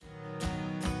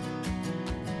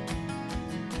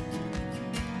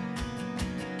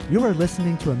You are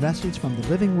listening to a message from the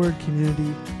Living Word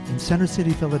community in Center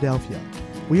City, Philadelphia.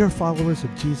 We are followers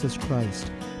of Jesus Christ,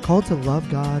 called to love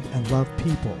God and love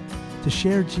people, to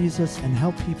share Jesus and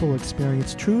help people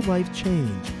experience true life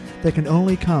change that can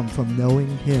only come from knowing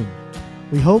Him.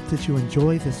 We hope that you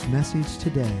enjoy this message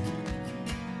today.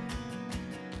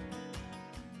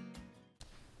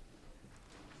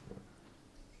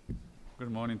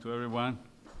 Good morning to everyone.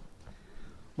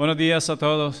 Buenos días a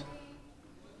todos.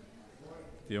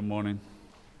 Good morning.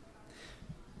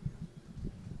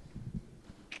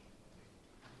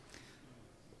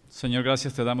 Señor,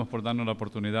 gracias te damos por darnos la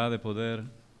oportunidad de poder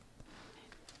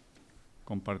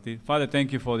compartir. Father,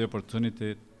 thank you for the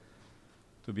opportunity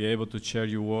to be able to share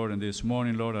your word. And this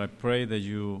morning, Lord, I pray that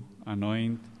you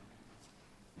anoint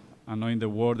the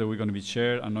word that we're going to be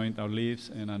shared, anoint our lips,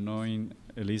 and anoint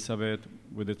Elizabeth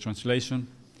with the translation.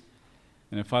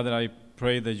 And Father, I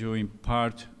pray that you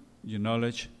impart your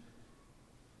knowledge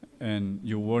and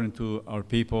your word into our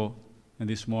people. And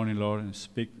this morning, Lord, and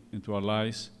speak into our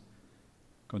lives.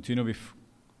 Continue to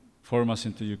form us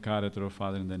into your character,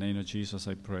 Father. In the name of Jesus,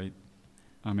 I pray.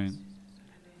 Amen.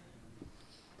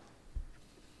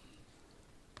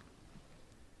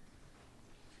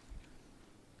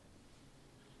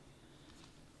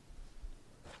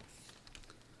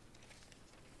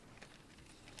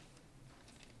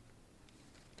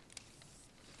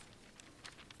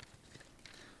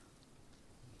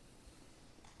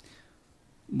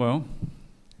 Bueno,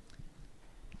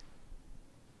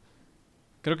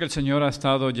 creo que el Señor ha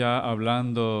estado ya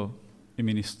hablando y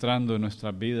ministrando en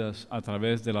nuestras vidas a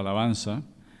través de la alabanza.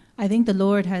 I think the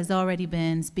Lord has already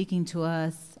been speaking to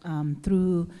us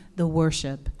through the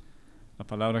worship. La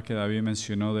palabra que David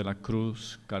mencionó de la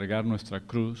cruz, cargar nuestra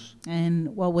cruz.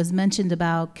 And what was mentioned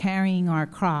about carrying our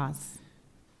cross.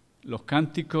 Los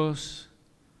cánticos,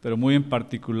 pero muy en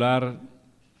particular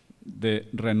de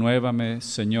Renuévame,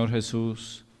 Señor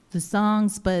Jesús. The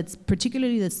songs, but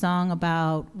particularly the song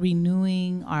about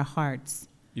renewing our hearts.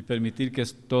 Y permitir que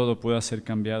todo pueda ser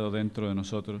cambiado dentro de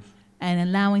nosotros. And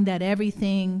allowing that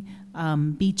everything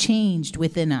be changed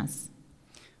within us.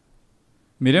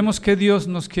 Miremos qué Dios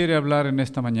nos quiere hablar en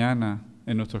esta mañana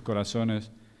en nuestros corazones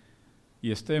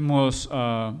y estemos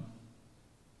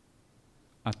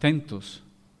atentos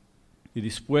y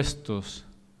dispuestos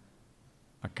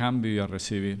a cambio y a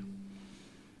recibir.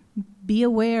 Be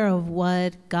aware of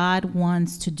what God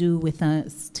wants to do with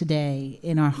us today,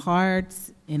 in our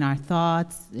hearts, in our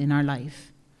thoughts, in our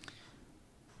life.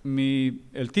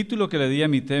 El título que le di a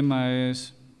mi tema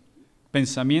es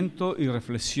Pensamiento y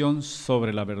reflexión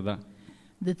sobre la verdad.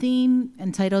 The theme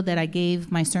and title that I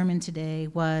gave my sermon today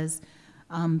was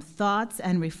Thoughts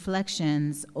and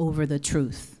Reflections over the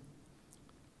Truth.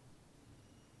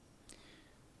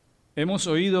 Hemos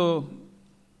oído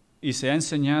y se ha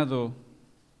enseñado.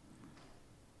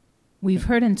 We've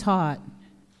heard and taught.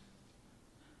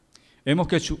 Hemos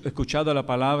escuchado la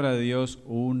palabra de Dios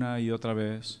una y otra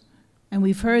vez. And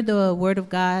we've heard the word of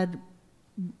God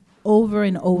over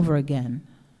and over again.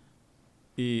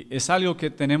 Y es algo que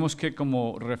tenemos que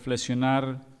como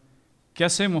reflexionar. ¿Qué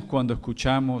hacemos cuando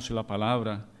escuchamos la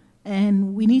palabra?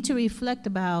 And we need to reflect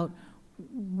about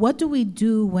what do we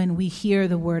do when we hear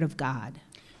the word of God?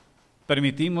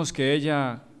 Permitimos que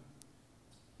ella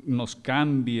nos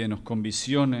cambie, nos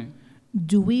conviccione.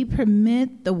 Do we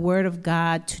permit the word of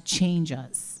God to change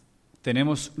us?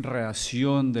 Tenemos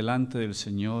reacción delante del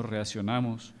Señor,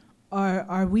 reaccionamos. Or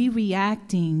are we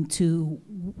reacting to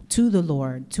the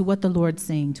Lord, to what the Lord's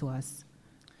saying to us?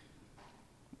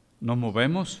 ¿Nos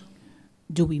movemos?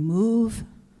 Do we move?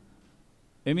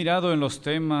 He mirado en los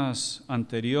temas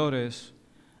anteriores.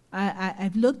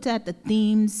 I've looked at the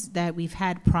themes that we've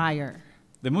had prior.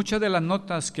 De muchas de las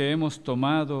notas que hemos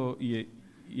tomado y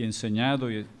enseñado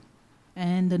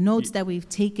And the notes that we've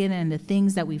taken and the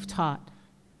things that we've taught.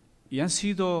 Y han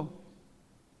sido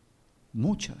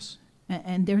muchas.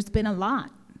 And there's been a lot.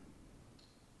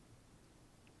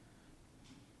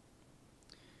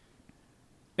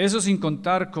 Eso sin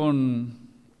contar con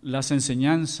las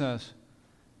enseñanzas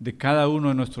de cada uno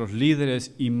de nuestros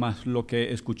líderes y más lo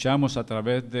que escuchamos a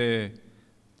través de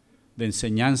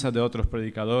enseñanzas de otros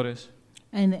predicadores.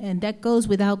 And that goes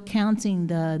without counting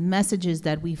the messages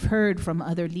that we've heard from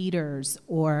other leaders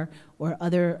or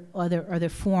other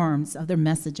forms, other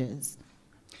messages.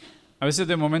 A veces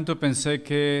de momento pensé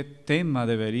qué tema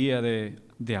debería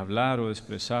de hablar o de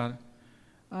expresar.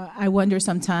 I wonder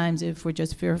sometimes if we're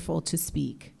just fearful to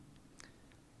speak.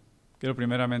 Quiero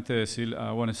primeramente decir,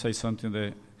 I want to say something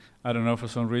that I don't know, for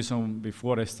some reason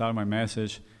before I start my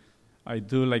message, I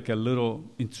do like a little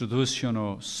introduction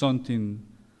or something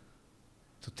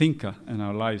to think in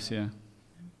our lives, yeah.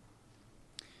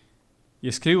 Y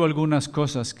escribo algunas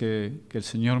cosas que el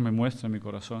Señor me muestra en mi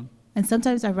corazón. And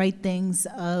sometimes I write things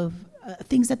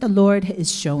that the Lord is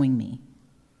showing me.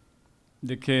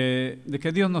 De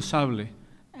que Dios nos hable.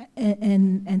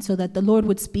 And so that the Lord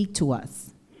would speak to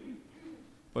us.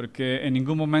 Porque en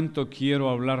ningún momento quiero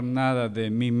hablar nada de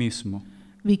mí mismo.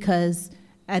 Because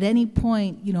at any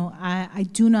point, I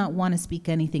do not want to speak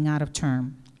anything out of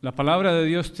term. La palabra de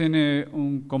Dios tiene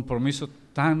un compromiso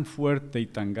tan fuerte y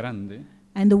tan grande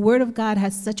And the Word of God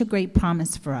has such a great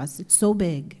promise for us. It's so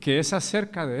big. que es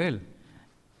acerca de Él.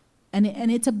 And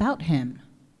it's about Him.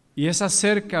 Y es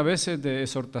acerca a veces de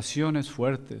exhortaciones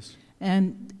fuertes.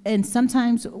 And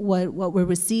sometimes what we're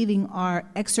receiving are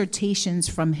exhortations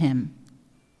from Him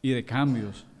Y de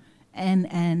cambios.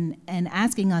 and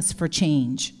asking us for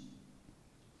change.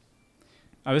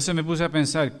 A veces me puse a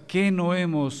pensar, ¿qué no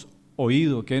hemos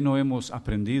oído? ¿Qué no hemos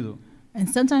aprendido? And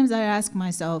sometimes I ask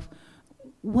myself,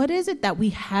 what is it that we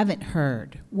haven't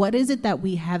heard? What is it that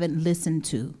we haven't listened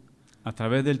to A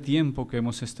través del tiempo que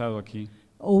hemos estado aquí.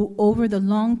 over the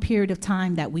long period of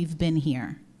time that we've been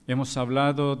here? Hemos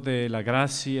hablado de la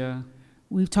gracia,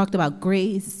 We've talked about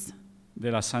grace.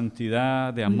 de la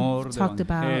santidad, de amor, We've de talked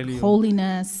about evangelio,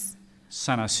 holiness,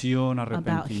 sanación, about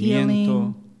arrepentimiento,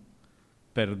 healing,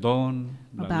 perdón,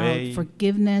 la about ley,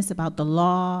 forgiveness, about the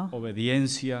law,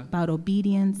 obediencia, about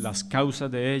obedience, las causas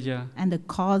de ella, and the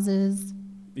causes,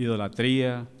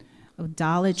 idolatría,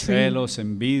 idolatry, celos,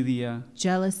 envidia,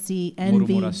 jealousy,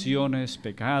 envy, murmuraciones,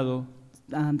 pecado,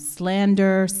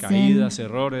 slander, sin, caídas,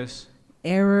 errores,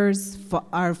 errors,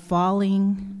 our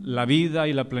falling, la vida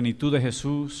y la plenitud de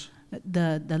Jesús,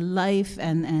 the life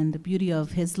and the beauty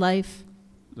of His life,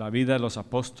 la vida de los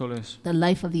apóstoles, the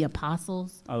life of the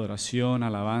apostles, adoración,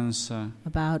 alabanza,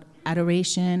 about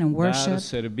adoration and worship. dar,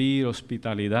 servir,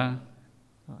 hospitalidad,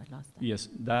 Oh, I lost that. y es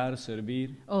dar,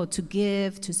 servir, Oh, to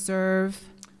give, to serve,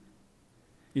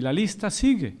 y la lista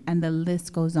sigue. and the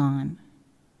list goes on.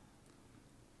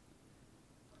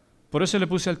 Por eso le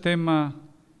puse al tema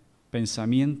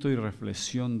pensamiento y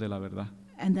reflexión de la verdad.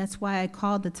 And that's why I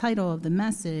called the title of the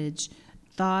message,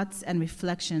 Thoughts and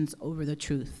Reflections Over the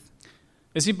Truth.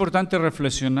 Es importante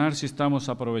reflexionar si estamos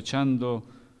aprovechando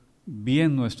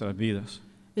bien nuestras vidas.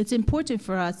 It's important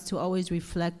for us to always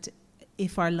reflect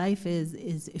if our life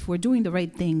if we're doing the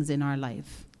right things in our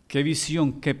life. ¿Qué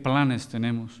visión, qué planes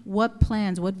tenemos? What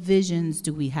plans, what visions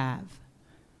do we have?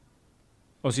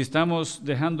 O si estamos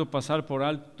dejando pasar por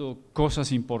alto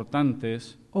cosas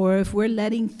importantes Or if we're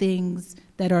letting things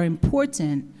that are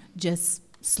important just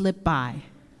slip by,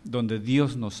 donde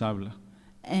Dios nos habla.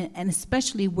 and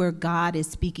especially where God is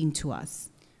speaking to us.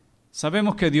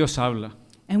 Sabemos que Dios habla,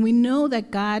 And we know that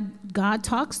God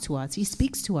talks to us. He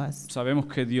speaks to us. sabemos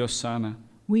que Dios sana,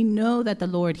 We know that the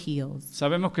Lord heals.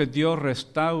 sabemos que Dios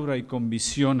restaura y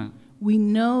convicciona We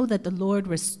know that the Lord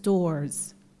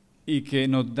restores y que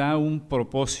nos da un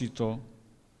propósito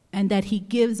and that He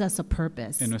gives us a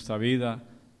purpose en nuestra vida.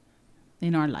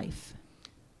 in our life.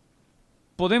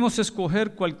 Podemos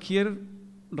escoger cualquier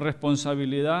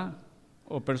responsabilidad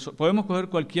o podemos coger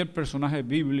cualquier personaje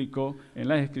bíblico en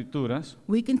las Escrituras,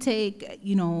 We can take,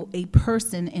 a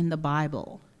person in the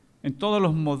Bible, en todos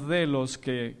los modelos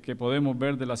que podemos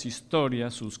ver de las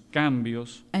historias, sus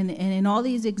cambios, and in all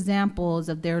these examples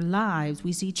of their lives,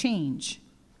 we see change.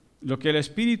 lo que el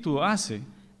Espíritu hace.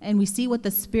 And we see what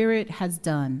the Spirit has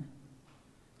done.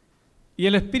 Y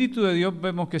el Espíritu de Dios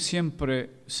vemos que siempre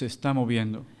se está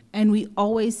moviendo And we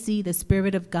always see the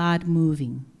Spirit of God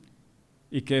moving.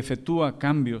 y que efectúa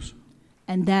cambios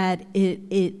And that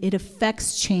it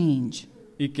affects change.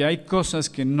 y que hay cosas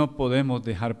que no podemos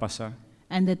dejar pasar.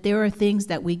 And that there are things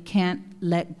that we can't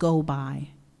let go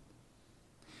by.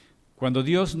 Cuando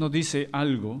Dios nos dice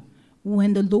algo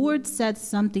When the Lord says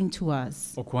something to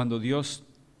us, o cuando Dios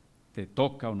te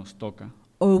toca o nos toca,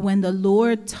 or when the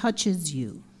Lord touches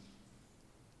you,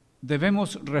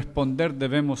 debemos responder,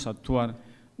 debemos actuar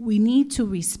we need to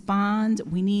respond,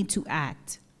 we need to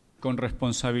act con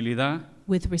responsabilidad,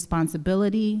 with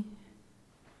responsibility,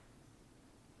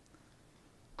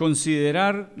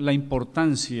 considerar la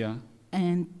importancia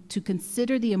and to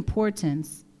consider the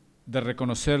importance de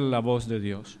reconocer la voz de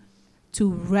Dios, to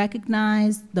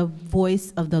recognize the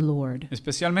voice of the Lord,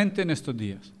 especialmente en estos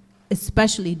días.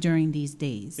 especially during these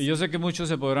days. Y yo sé que muchos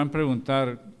se podrán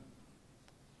preguntar,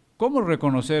 ¿cómo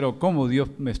reconocer o cómo Dios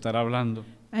me estará hablando?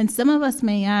 And some of us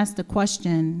may ask the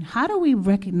question, how do we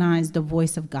recognize the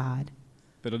voice of God?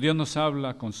 Pero Dios nos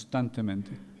habla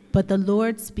constantemente But the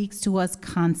Lord speaks to us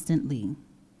constantly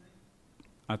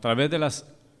a través de las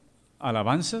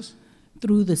alabanzas,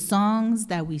 through the songs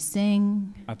that we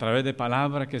sing, a través de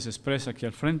palabra que se expresa aquí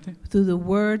al frente, through the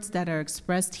words that are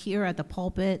expressed here at the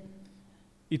pulpit,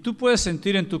 Y tú puedes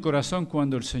sentir en tu corazón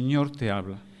cuando el Señor te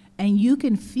habla. And you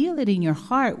can feel it in your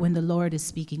heart when the Lord is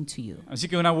speaking to you. Así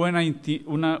que una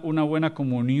buena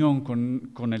comunión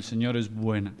con el Señor es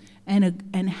buena.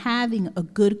 And having a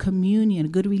good communion, a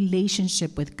good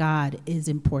relationship with God is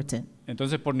important.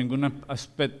 Entonces, por ningún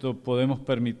aspecto podemos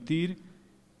permitir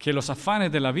que los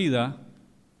afanes de la vida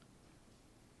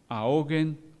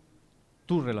ahoguen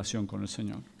tu relación con el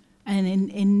Señor. And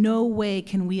in no way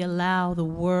can we allow the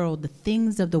world, the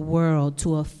things of the world,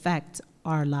 to affect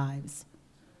our lives.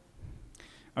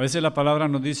 A veces la palabra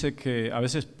nos dice que a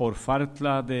veces por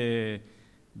falta de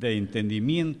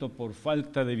entendimiento, por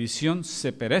falta de visión,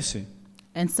 se perece.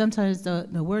 And sometimes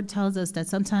the word tells us that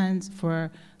sometimes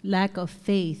for lack of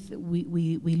faith,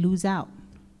 we lose out.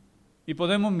 Y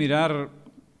podemos mirar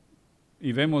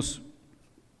y vemos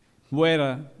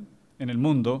fuera en el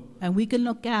mundo, And we can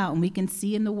look out and we can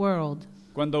see in the world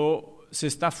cuando se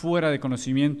está fuera de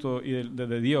conocimiento y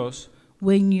de Dios,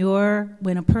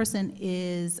 when a person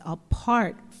is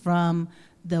apart from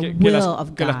the que will las,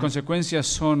 of que las God, consecuencias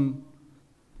son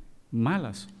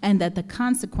malas and that the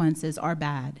consequences are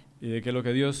bad. y de que lo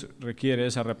que Dios requiere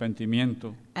es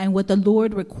arrepentimiento. And what the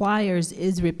Lord requires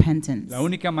is repentance. La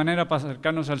única manera para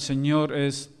acercarnos al Señor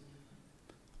es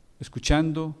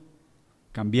escuchando,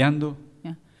 cambiando,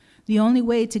 Yeah. The only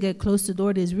way to get close to the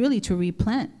Lord is really to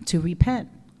repent,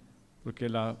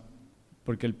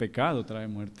 porque el pecado trae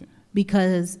muerte.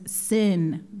 because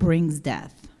sin brings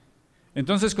death.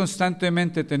 Entonces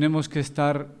constantemente tenemos que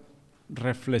estar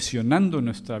reflexionando en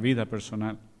nuestra vida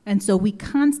personal. And so we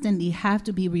constantly have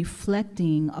to be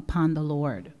reflecting upon the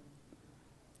Lord.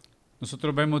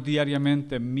 Nosotros vemos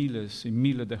diariamente miles y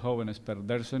miles de jóvenes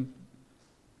perderse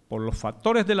por los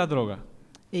factores de la droga.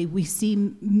 We see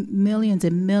millions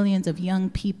and millions of young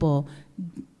people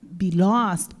be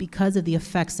lost because of the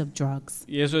effects of drugs.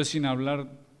 Y eso es sin hablar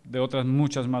de otras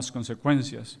muchas más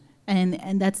consecuencias.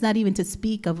 And that's not even to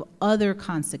speak of other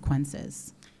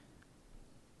consequences.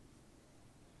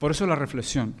 Por eso la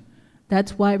reflexión.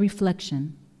 That's why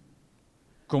reflection.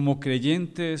 Como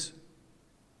creyentes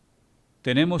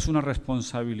tenemos una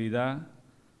responsabilidad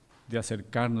de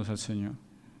acercarnos al Señor.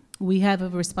 We have a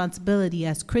responsibility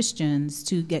as Christians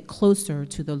to get closer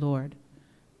to the Lord.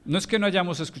 No es que no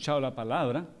hayamos escuchado la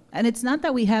palabra, And it's not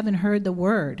that we haven't heard the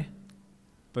word,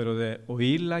 pero de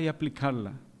oírla y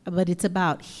aplicarla. but it's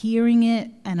about hearing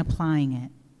it and applying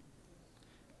it.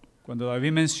 Cuando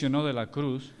David mencionó de la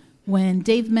cruz, When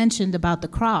Dave mentioned about the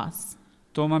cross,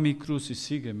 toma mi cruz y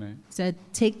sígueme, he said,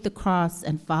 "Take the cross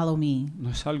and follow me." no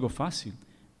es algo fácil.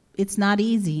 It's not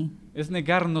easy. Es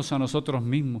negarnos a nosotros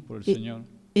mismos por el Señor.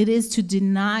 It is to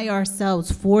deny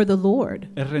ourselves for the Lord.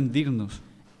 Es rendirnos.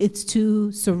 It's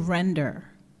to surrender.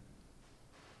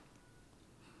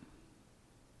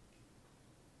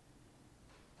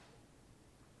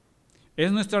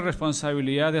 Es nuestra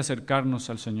responsabilidad de acercarnos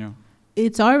al Señor.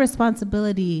 It's our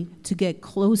responsibility to get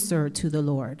closer to the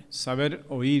Lord, Saber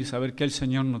oír, saber qué el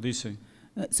Señor nos dice.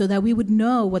 so that we would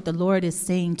know what the Lord is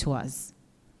saying to us.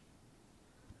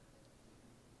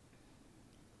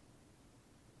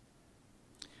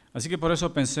 Así que por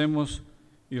eso pensemos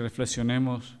y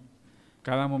reflexionemos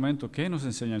cada momento qué nos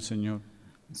enseña el Señor.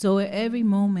 So at every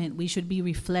moment we should be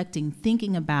reflecting,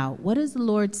 thinking about what is the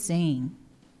Lord saying?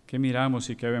 ¿Qué miramos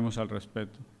y qué vemos al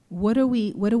respecto? What are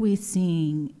we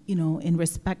seeing, in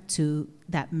respect to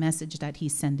that message that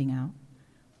he's sending out?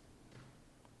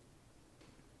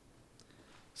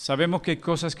 Sabemos que hay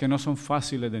cosas que no son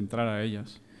fáciles de entrar a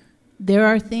ellas, There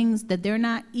are things that they're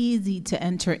not easy to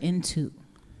enter into,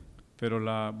 pero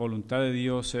la voluntad de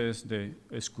Dios es de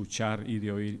escuchar y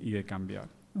de oír y de cambiar.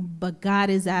 but God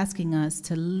is asking us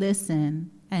to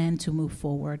listen and to move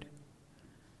forward.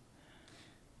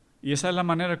 Y esa es la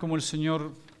manera como el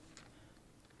Señor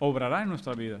obrará en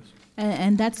nuestras vidas.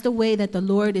 And that's the way that the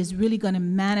Lord is really going to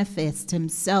manifest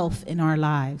himself in our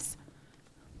lives.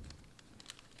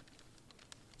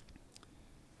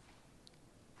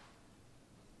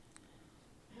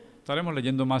 Estaremos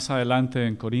leyendo más adelante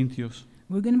en Corintios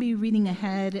We're going to be reading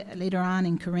ahead later on in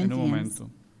en un Corinthians momento.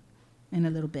 in a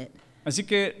little bit. Así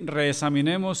que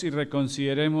reexaminemos y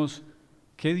reconsideremos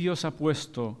qué Dios ha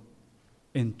puesto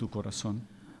en tu corazón.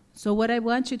 So what I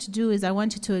want you to do is I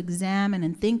want you to examine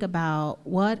and think about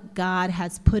what God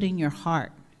has put in your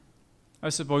heart. A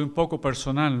veces voy un poco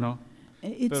personal, ¿no?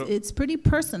 Pero- It's pretty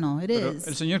personal, it Pero el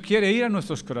is. Señor quiere ir a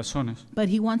nuestros corazones. But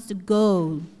he wants to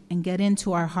go and get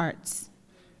into our hearts.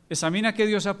 Examina qué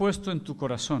Dios ha puesto en tu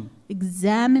corazón.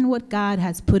 Examine what God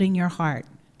has put in your heart.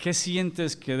 ¿Qué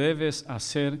sientes que debes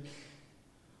hacer?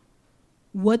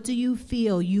 What do you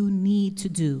feel you need to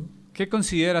do? ¿Qué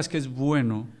consideras que es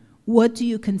bueno What do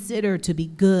you consider to be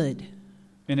good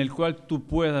en el cual tú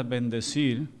puedas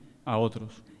bendecir a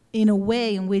otros. in a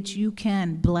way in which you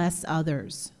can bless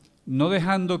others, No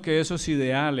dejando que esos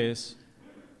ideales,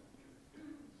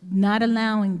 not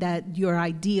allowing that your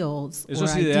ideals or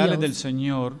esos ideales del ideals,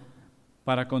 Señor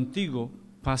para contigo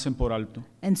pasen por alto.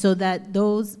 and so that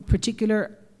those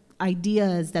particular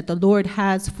ideas that the Lord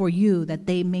has for you, that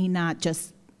they may not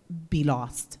just be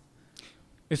lost.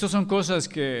 Estas son cosas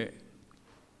que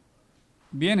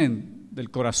vienen del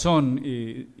corazón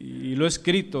y lo he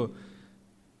escrito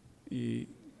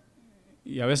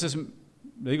y a veces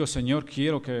le digo, Señor,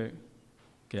 quiero que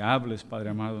hables, Padre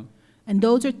amado. And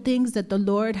those are things that the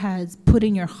Lord has put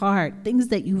in your heart, things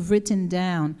that you've written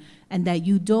down, and that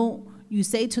you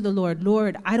say to the Lord,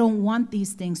 Lord, I don't want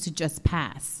these things to just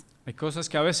pass. Hay cosas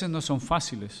que a veces no son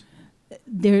fáciles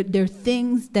They're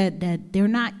things that they're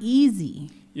not easy,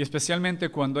 y especialmente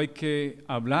cuando hay que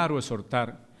hablar o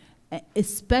exhortar.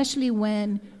 especially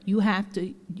when you have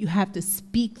to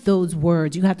speak those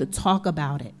words, you have to talk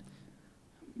about it.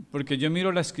 Porque yo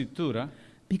miro la Escritura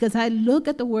Because I look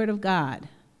at the Word of God,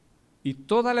 y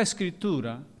toda la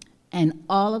Escritura and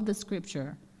all of the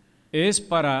Scripture, es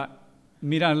para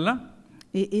mirarla,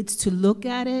 it's to look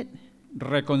at it,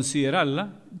 reconsiderarla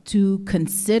to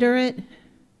consider it,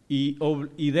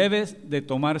 y debes de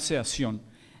tomarse acción.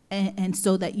 and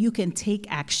so that you can take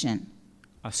action.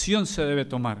 Acción se debe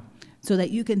tomar. So that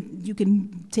you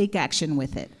can take action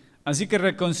with it. Así que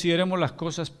reconsideremos las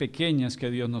cosas pequeñas que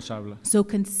Dios nos habla. So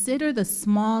consider the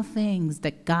small things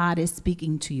that God is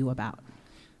speaking to you about.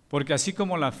 Porque así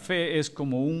como la fe es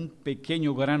como un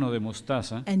pequeño grano de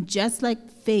mostaza, And just like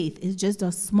faith is just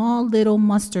a small little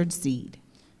mustard seed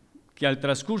que al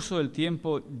transcurso del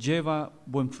tiempo lleva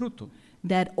buen fruto.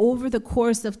 that over the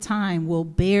course of time will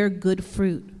bear good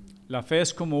fruit. La fe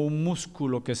es como un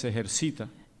músculo que se ejercita,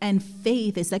 And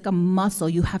faith is like a muscle.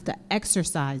 You have to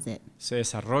exercise it. se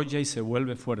desarrolla y se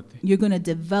vuelve fuerte. You're going to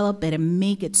develop it and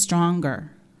make it stronger.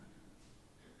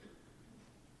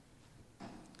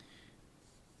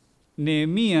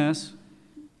 Nehemías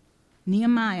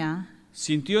Nehemiah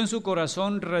sintió en su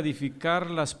corazón reedificar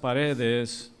las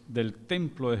paredes del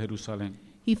templo de Jerusalén.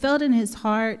 He felt in his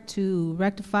heart to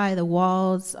rectify the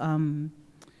walls of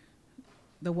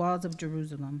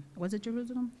Jerusalem. Was it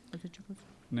Jerusalem? Was it Jerusalem?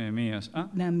 Nehemías. Ah,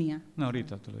 Nehemiah. no,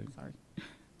 ahorita te lo digo. Sorry.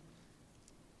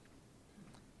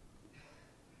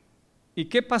 ¿Y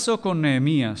qué pasó con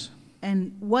Nehemías?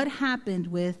 And what happened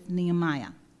with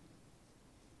Nehemiah?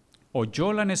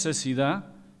 Oyó la necesidad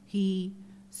He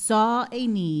saw a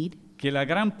need que la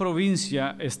gran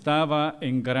provincia estaba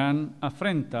en gran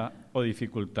afrenta o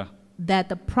dificultad. that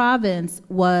the province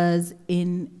was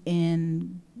in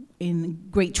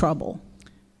great trouble.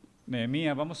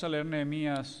 Nehemías, vamos a leer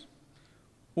Nehemías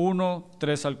 1,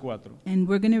 3 al 4. And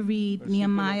we're going to read Versículo,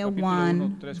 Nehemiah capítulo 1,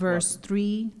 1, 3, verse 4.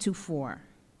 3 to 4.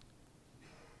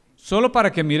 Solo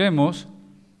para que miremos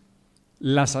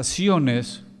las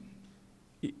acciones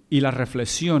y las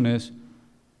reflexiones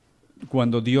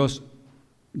cuando Dios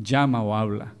llama o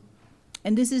habla.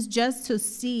 And this is just to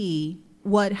see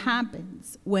what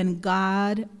happens when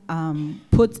God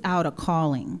puts out a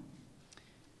calling.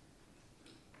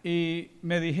 Y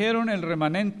me dijeron el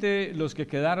remanente, los que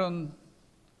quedaron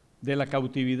de la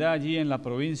cautividad allí en la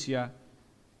provincia,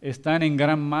 están en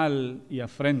gran mal y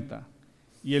afrenta.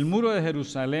 Y el muro de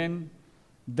Jerusalén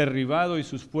derribado y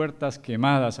sus puertas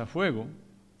quemadas a fuego.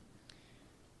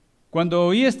 Cuando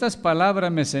oí estas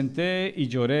palabras me senté y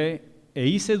lloré e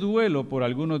hice duelo por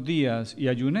algunos días y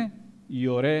ayuné y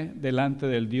oré delante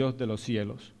del Dios de los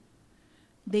cielos.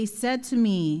 They said to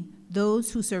me,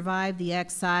 those who survived the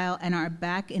exile and are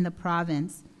back in the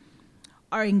province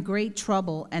are in great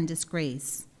trouble and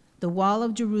disgrace. The wall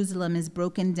of Jerusalem is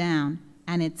broken down,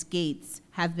 and its gates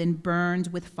have been burned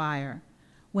with fire.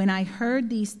 When I heard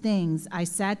these things, I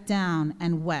sat down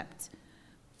and wept.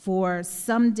 For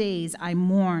some days I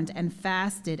mourned and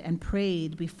fasted and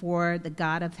prayed before the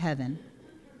God of heaven.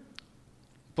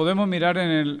 Podemos mirar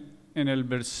en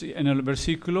el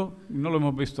versículo, no lo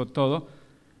hemos visto todo,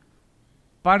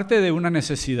 parte de una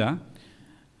necesidad.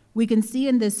 We can see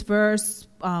in this verse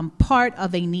part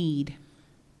of a need.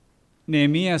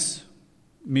 Nehemías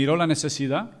miró la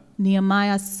necesidad,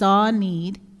 Nehemiah saw a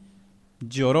need.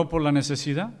 lloró por la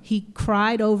necesidad, He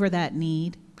cried over that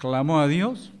need. clamó a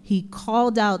Dios, He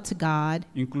called out to God,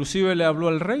 inclusive le habló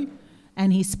al rey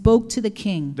and he spoke to the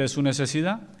king de su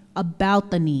necesidad. about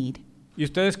the need. Y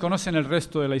ustedes conocen el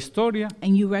resto de la historia,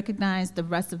 And you recognize the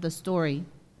rest of the story.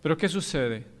 pero ¿qué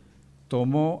sucede?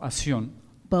 Tomó acción.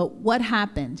 But what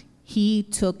happened? He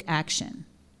took action.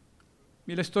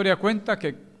 Y la historia cuenta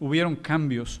que hubieron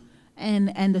cambios.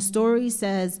 And the story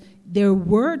says there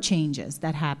were changes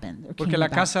that happened. Or Porque came la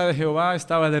about, casa de Jehová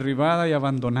estaba derribada y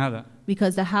abandonada.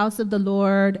 because the house of the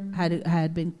Lord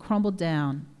had been crumbled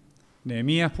down.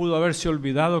 Nehemías pudo haberse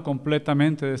olvidado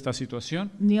completamente de esta situación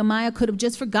Nehemiah could have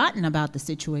just forgotten about the y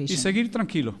situation. seguir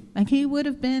tranquilo. And he would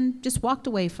have been just walked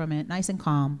away from it, nice and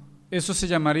calm. Eso se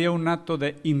llamaría un acto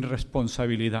de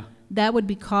irresponsabilidad, That would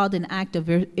be called an act of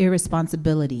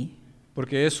irresponsibility,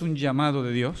 porque es un llamado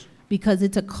de Dios. because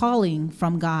it's a calling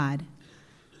from God.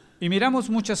 Y miramos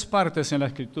muchas partes en la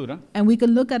Escritura And we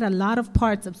can look at a lot of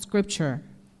parts of Scripture,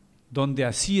 donde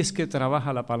así es que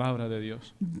trabaja la palabra de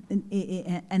Dios.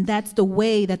 and that's the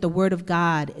way that the Word of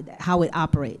God, how it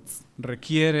operates.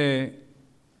 Requiere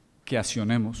que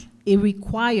accionemos. It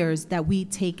requires that we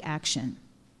take action.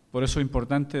 Por eso es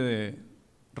importante de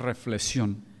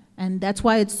reflexión And that's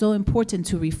why it's so important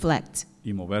to reflect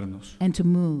y movernos. and to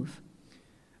move.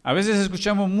 A veces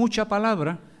escuchamos mucha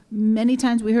palabra Many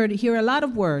times we hear a lot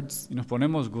of words, y nos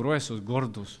ponemos gruesos,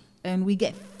 gordos, and we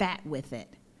get fat with it.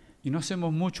 y no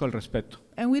hacemos mucho al respecto.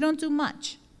 And we don't do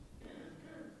much.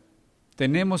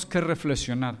 Tenemos que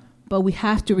reflexionar. But we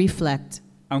have to reflect.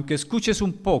 Aunque escuches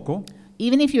un poco,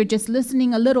 Even if you're just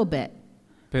listening a little bit,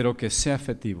 pero que sea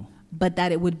efectivo, but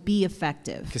that it would be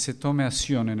effective, que se tome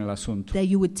acción en el asunto. that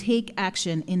you would take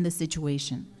action in the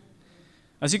situation.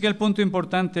 Así que el punto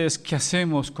importante es qué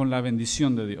hacemos con la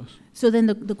bendición de Dios. So then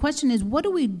the question is, what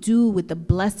do we do with the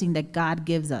blessing that God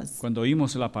gives us? Cuando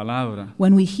oímos la palabra,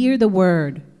 When we hear the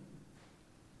word,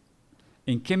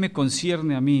 ¿en qué me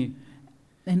concierne a mí?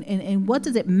 and what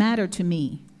does it matter to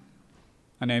me?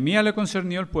 A Nehemías le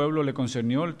concernió el pueblo, le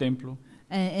concernió el templo.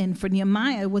 And for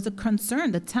Nehemiah, it was a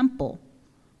concern, the temple,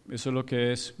 Eso es lo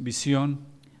que es visión.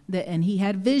 and he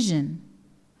had vision.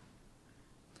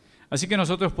 Así que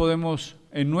nosotros podemos,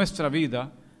 en nuestra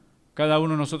vida, cada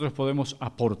uno de nosotros podemos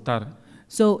aportar.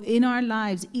 So in our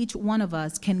lives, each one of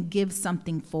us can give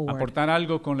something forward. Aportar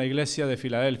algo con la iglesia de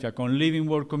Filadelfia, con Living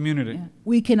Word Community. Yeah.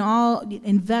 We can all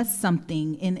invest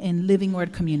something in Living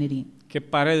Word Community. ¿Qué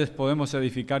paredes podemos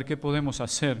edificar? ¿Qué podemos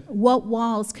hacer? What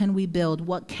walls can we build?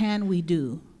 What can we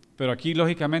do? Pero aquí,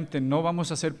 lógicamente, no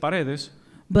vamos a hacer paredes.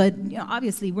 But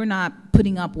obviously, we're not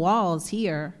putting up walls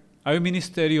here. Hay un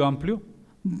ministerio amplio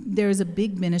There's a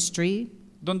big ministry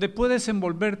donde puedes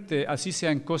envolverte, así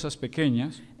sean cosas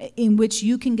pequeñas, in which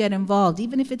you can get involved,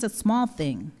 even if it's a small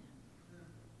thing.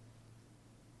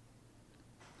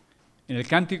 En el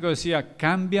cántico decía,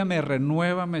 cámbiame,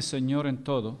 renuévame, Señor, en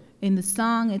todo. In the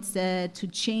song, it said, "To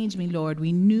change me, Lord,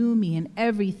 renew me in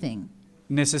everything."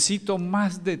 Necesito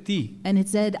más de ti. And it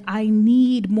said, "I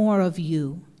need more of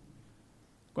you."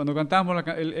 Cuando cantamos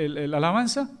la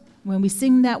alabanza, When we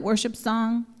sing that worship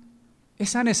song,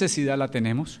 esa necesidad la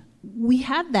tenemos. we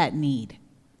have that need.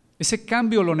 Ese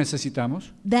cambio lo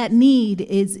necesitamos. That need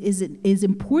is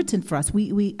important for us.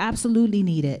 We absolutely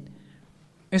need it.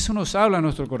 Eso nos habla a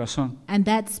nuestro corazón. And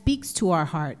that speaks to our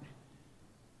heart,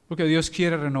 Porque Dios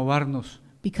quiere renovarnos.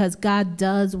 because God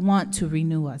does want to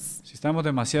renew us. Si estamos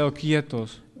demasiado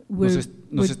quietos, We're,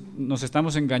 nos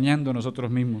estamos engañando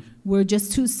nosotros mismos. we're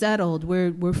just too settled.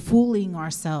 We're fooling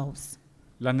ourselves.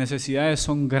 Las necesidades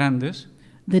son grandes,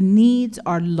 The needs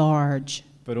are large,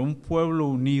 pero un pueblo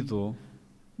unido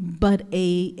but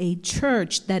a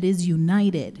church that is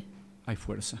united, hay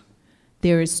fuerza.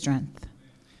 there is strength.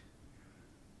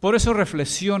 Por eso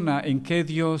reflexiona en qué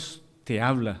Dios te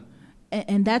habla.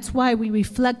 And that's why we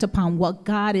reflect upon what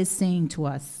God is saying to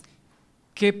us.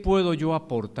 ¿Qué puedo yo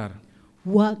aportar?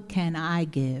 What can I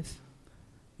give?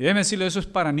 Y déjeme decirle, eso es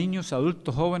para niños,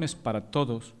 adultos, jóvenes, para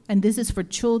todos. And this is for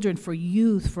children, for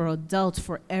youth, for adults,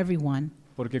 for everyone.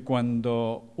 Porque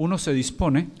cuando uno se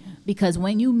dispone, Because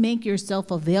when you make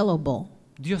yourself available,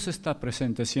 Dios está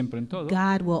presente siempre en todo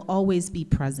God will always be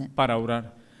present para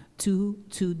orar. to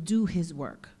do his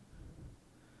work.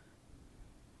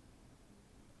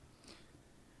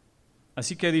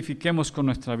 Así que edifiquemos con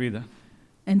nuestra vida.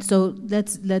 And so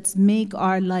let's make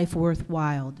our life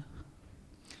worthwhile.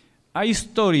 Hay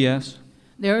historias,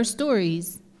 There are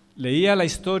stories. leía la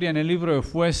historia en el libro de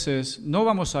Jueces, no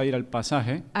vamos a ir al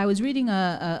pasaje, I was reading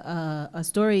a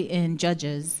story in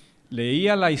Judges.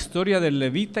 leía la historia del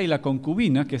levita y la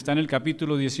concubina, que está en el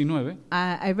capítulo 19.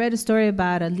 I read a story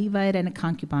about a Levite and a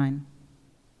concubine.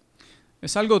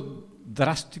 Es algo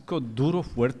drástico, duro,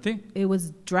 fuerte, It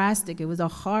was drastic. It was a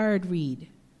hard read.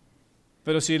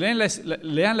 pero si lean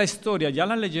la historia, ya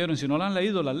la leyeron, si no la han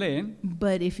leído, la leen.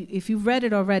 But if you've read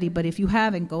it already, but if you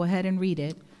haven't, go ahead and read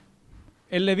it.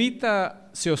 El levita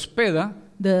se hospeda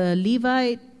The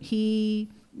Levite, he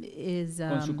is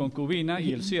con su concubina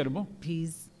y el siervo,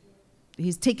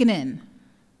 he's taken in,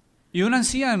 Y un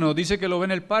anciano dice que lo ve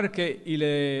en el parque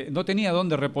y no tenía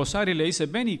dónde reposar y le dice,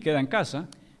 ven y queda en casa.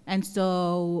 And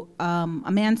so a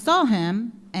man saw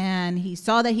him, and he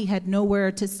saw that he had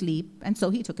nowhere to sleep, and so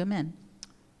he took him in.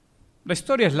 La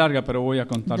historia es larga, pero voy a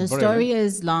contar The breve. story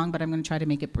is long, but I'm going to try to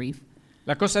make it brief.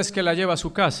 La cosa es que la lleva a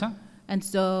su casa. And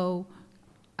so,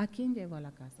 ¿a quién llevó a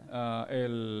la casa? ¿A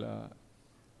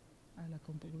 ¿A la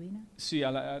concubina? sí,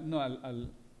 no,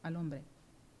 Al hombre.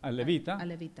 al levita. Al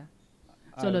levita.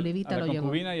 Solo levita a lo la llevó.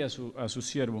 concubina y a su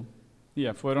siervo. Y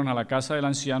ya fueron a la casa del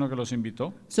anciano que los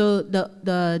invitó. So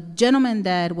the gentleman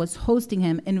that was hosting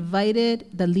him invited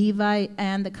the Levite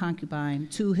and the concubine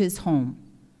to his home.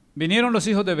 Vinieron los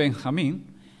hijos de Benjamín.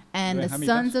 And the Benjamitas.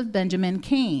 sons of Benjamin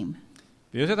came.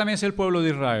 Y ese también es el pueblo de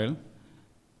Israel.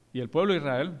 Y el pueblo de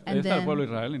Israel, ahí está el pueblo de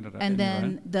Israel. And Israel.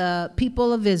 then the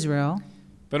people of Israel.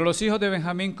 Pero los hijos de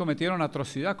Benjamín cometieron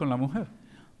atrocidad con la mujer.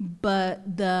 But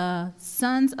the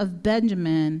sons of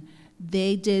Benjamin,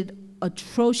 they did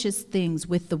atrocious things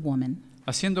with the woman.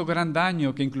 Haciendo gran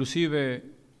daño que inclusive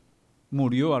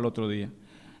murió al otro día.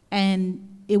 And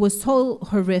it was so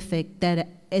horrific that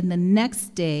in the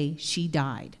next day she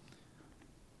died.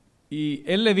 Y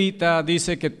el levita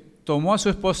dice que tomó a su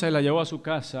esposa y la llevó a su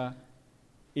casa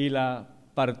y la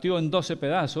partió en 12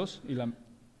 pedazos. Y la,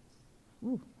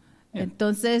 Yeah.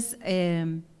 Entonces,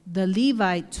 the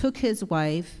Levite took his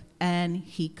wife and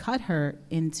he cut her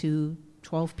into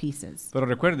 12 pieces. pero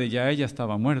recuerde, ya ella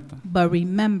estaba muerta. But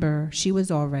remember, she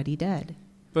was already dead.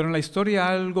 Pero en la historia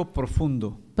algo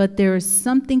profundo. But there is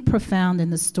something profound in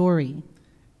the story.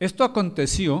 Esto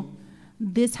aconteció,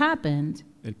 This happened,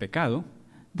 el pecado,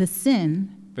 the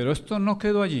sin, pero esto no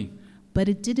quedó allí. but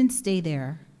it didn't stay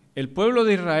there. El pueblo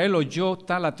de Israel oyó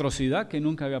tal atrocidad que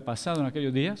nunca había pasado en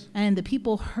aquellos días. And the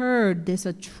people heard this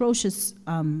atrocious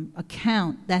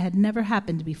account that had never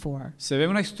happened before. Se ve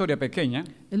una historia pequeña,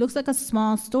 It looks like a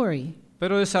small story,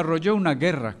 pero desarrolló una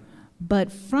guerra. but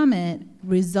from it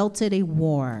resulted a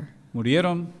war.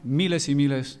 Murieron miles y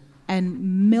miles. And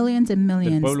millions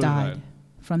pueblo de died Israel.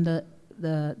 from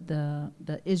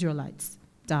the Israelites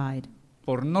died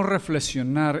Por no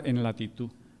reflexionar en la actitud.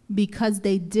 because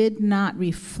they did not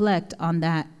reflect on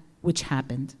that which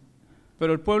happened.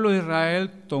 Pero el pueblo de Israel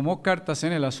tomó cartas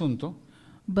en el asunto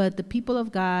But the people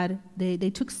of God,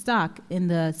 they took stock in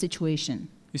the situation,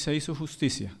 y se hizo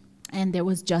justicia. and there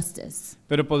was justice.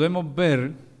 Pero podemos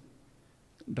ver,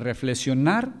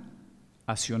 reflexionar,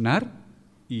 accionar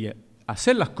y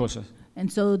hacer las cosas. And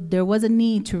so there was a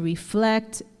need to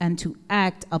reflect and to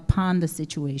act upon the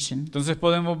situation. Entonces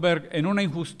podemos ver en una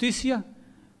injusticia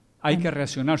hay que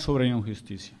reaccionar sobre la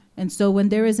injusticia. And so when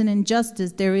there is an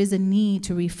injustice, there is a need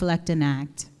to reflect and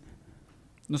act.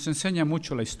 Nos enseña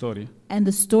mucho la historia. And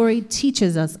the story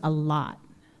teaches us a lot.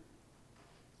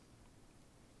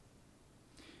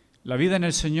 La vida en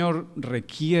el Señor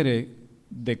requiere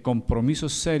de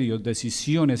compromisos serios,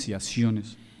 decisiones y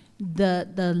acciones.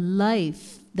 The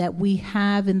life that we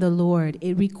have in the Lord,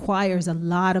 it requires a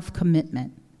lot of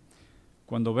commitment.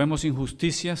 Cuando vemos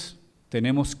injusticias,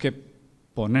 tenemos que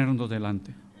ponernos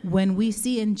delante. When we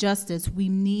see injustice, we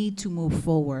need to move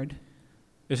forward.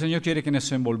 El Señor quiere que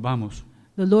nos envolvamos.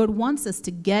 The Lord wants us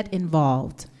to get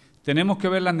involved. Tenemos que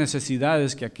ver las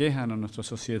necesidades que aquejan a nuestra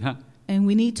sociedad. And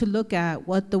we need to look at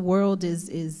what the world is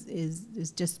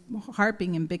just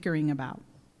harping and bickering about.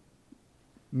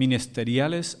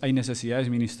 Ministeriales, hay necesidades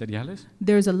ministeriales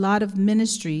There's a lot of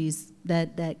ministries that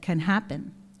can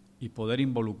happen, y poder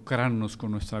involucrarnos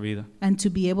con nuestra vida. and to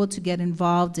be able to get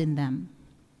involved in them.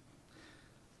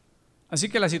 Así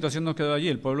que la situación no quedó allí.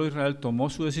 El pueblo de Israel tomó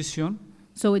su decisión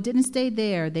So it didn't stay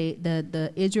there.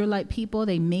 The Israelite people,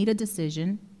 they made a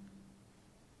decision.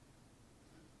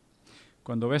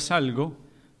 Cuando ves algo,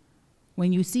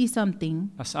 When you see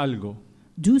something, haz algo.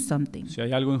 do something. Si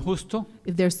hay algo injusto,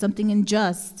 If there's something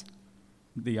unjust,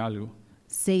 di algo.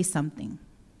 say something.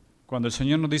 Cuando el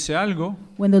Señor nos dice algo,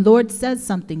 When the Lord says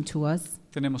something to us,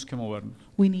 tenemos que movernos.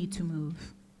 we need to move.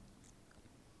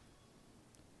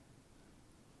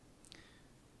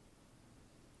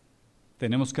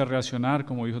 Tenemos que reaccionar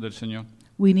como hijos del Señor.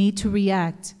 We need to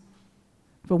react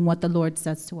from what the Lord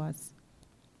says to us.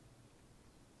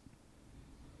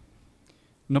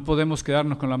 No podemos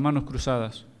quedarnos con las manos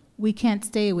cruzadas. We can't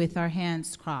stay with our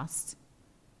hands crossed.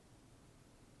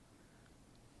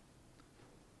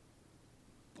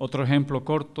 Otro ejemplo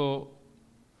corto,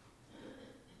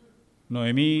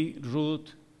 Noemí,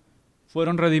 Ruth,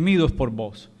 fueron redimidos por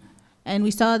Boaz. And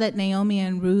we saw that Naomi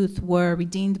and Ruth were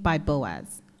redeemed by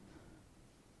Boaz.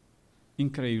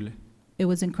 Increíble, It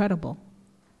was incredible.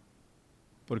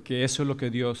 porque eso es lo que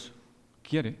Dios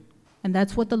quiere, And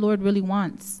that's what the Lord really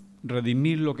wants,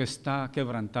 redimir lo que está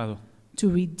quebrantado. to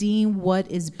redeem what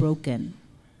is broken,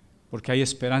 porque hay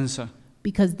esperanza.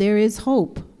 because there is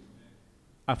hope.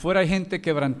 Afuera hay gente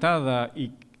quebrantada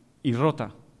y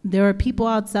rota, There are people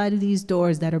outside of these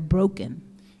doors that are broken,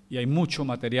 y hay mucho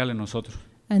material en nosotros.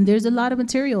 and there's a lot of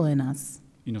material in us.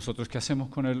 ¿Y nosotros qué hacemos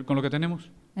con lo que tenemos?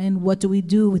 And what do we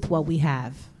do with what we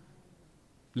have?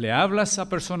 ¿Le hablas a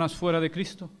personas fuera de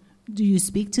Cristo? Do you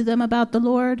speak to them about the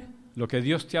Lord? ¿Lo que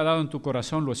Dios te ha dado en tu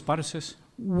corazón lo esparces?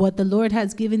 What the Lord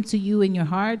has given to you in your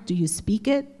heart, do you speak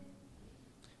it?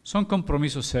 Son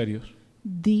compromisos serios.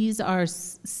 These are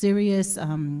serious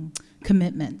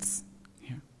commitments.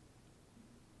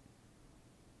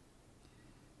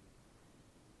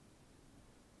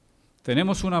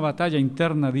 Tenemos una batalla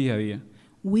interna día a día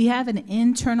We have an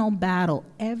internal battle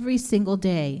every single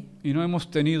day, y no hemos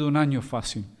tenido un año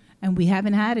fácil. and we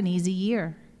haven't had an easy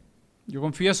year. Yo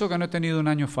confieso que no he tenido un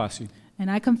año fácil.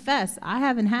 And I confess, I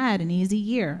haven't had an easy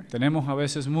year. Tenemos a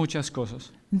veces muchas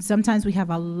cosas. And sometimes we have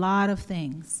a lot of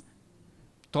things.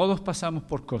 Todos pasamos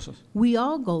por cosas, We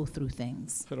all go through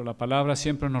things. pero la palabra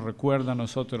siempre nos recuerda a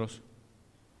nosotros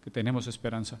que tenemos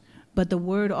esperanza, But the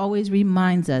word always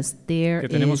reminds us there que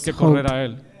tenemos is que correr hope. a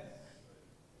Él.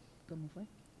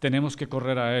 Tenemos que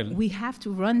correr a Él, We have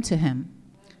to run to him.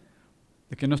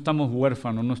 de que no estamos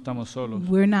huérfanos, no estamos solos.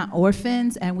 We're not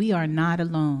orphans and we are not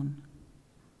alone.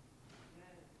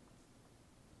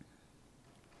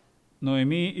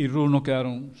 Noemí y Ruth no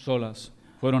quedaron solas,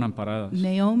 fueron amparadas.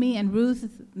 Naomi and Ruth,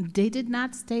 they did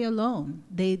not stay alone.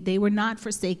 They were not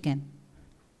forsaken.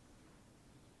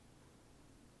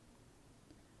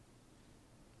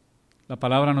 La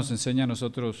palabra nos enseña a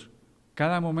nosotros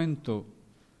cada momento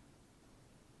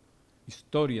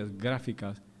historias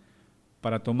gráficas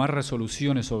para tomar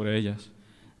resoluciones sobre ellas.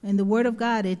 In the Word of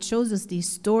God, it shows us these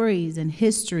stories and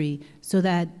history so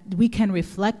that we can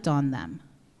reflect on them.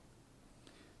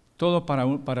 Todo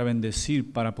para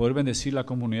bendecir, para poder bendecir la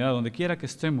comunidad, donde quiera que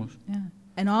estemos. Yeah.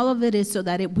 And all of it is so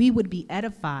that we would be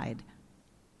edified.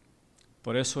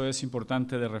 Por eso es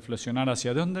importante de reflexionar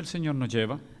hacia dónde el Señor nos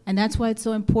lleva And that's why it's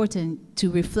so important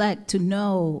to reflect, to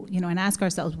know, and ask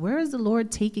ourselves, where is the Lord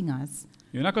taking us?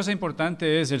 Y una cosa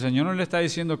importante es, el Señor no le está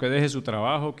diciendo que deje su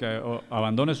trabajo, que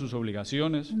abandone sus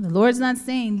obligaciones. The Lord's not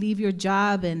saying leave your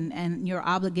job and your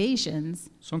obligations.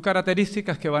 Son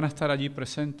características que van a estar allí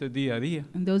presentes día a día.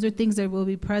 And those are things that will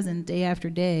be present day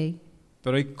after day.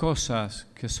 Pero hay cosas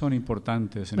que son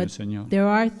importantes en el But Señor, there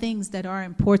are things that are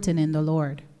important in the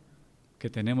Lord que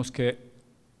tenemos que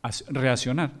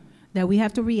reaccionar. that we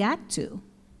have to react to.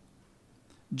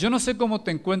 Yo no sé cómo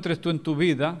te encuentres tú en tu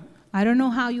vida, I don't know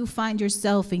how you find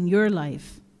yourself in your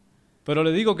life, pero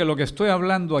le digo que lo que estoy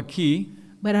hablando aquí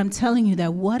but I'm telling you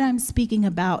that what I'm speaking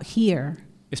about here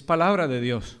es palabra de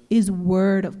Dios. is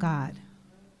Word of God.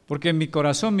 Porque en mi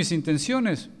corazón, mis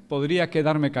intenciones, podría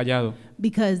quedarme callado.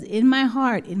 Because in my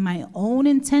heart, in my own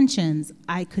intentions,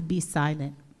 I could be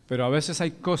silent. Pero a veces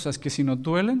hay cosas que si nos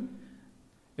duelen,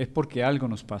 es porque algo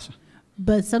nos pasa.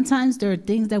 But sometimes there are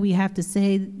things that we have to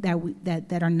say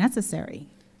that are necessary.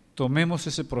 Tomemos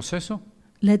ese proceso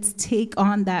Let's take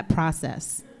on that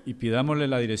process y pidámosle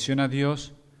la dirección a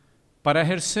Dios para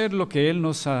ejercer lo que Él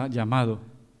nos ha llamado.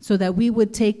 so that we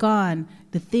would take on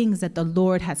the things that the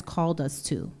Lord has called us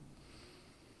to.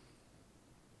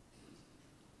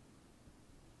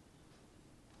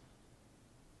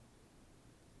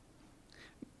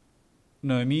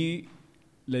 Noemí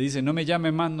le dice, no me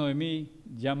llame más Noemí,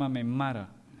 llámame Mara.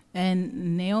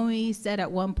 And Naomi said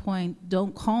at one point,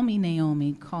 don't call me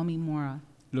Naomi, call me Mara.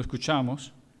 Lo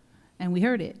escuchamos, And we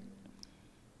heard it.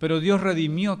 pero Dios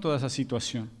redimió toda esa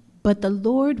situación. But the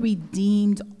Lord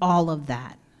redeemed all of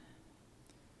that.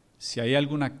 Si hay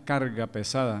alguna carga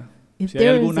pesada, If si hay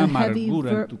there is alguna a heavy,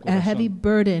 amargura en tu a heavy corazón,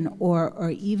 burden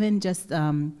or even just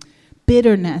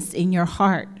bitterness in your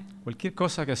heart, cualquier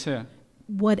cosa que sea,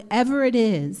 whatever it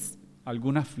is,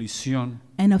 alguna aflicción,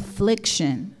 an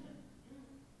affliction,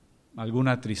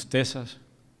 alguna tristeza,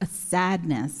 a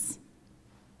sadness,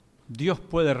 Dios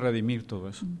puede redimir todo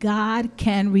eso. God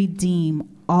can redeem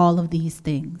all of these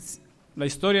things. La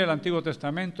historia del Antiguo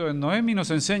Testamento en Noemi nos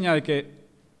enseña de que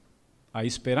hay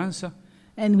esperanza.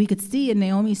 And we could see in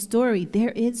Naomi's story,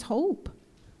 there is hope.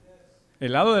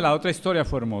 El lado de la otra historia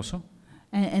fue hermoso.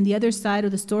 And the other side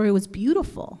of the story was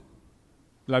beautiful.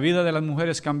 La vida de las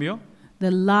mujeres cambió. The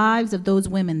lives of those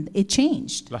women, it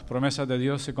changed. Las promesas de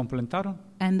Dios se completaron.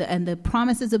 And the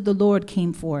promises of the Lord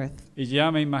came forth. Y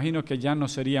ya me imagino que ya no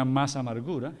sería más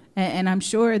amargura, And I'm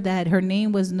sure that her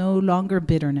name was no longer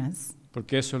bitterness,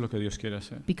 porque eso es lo que Dios quiere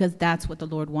hacer. because that's what the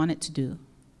Lord wanted to do.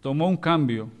 Tomó un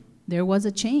cambio. There was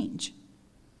a change.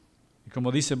 Y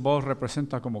como dice Bob,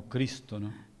 representa como Cristo,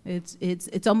 ¿no?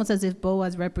 It's almost as if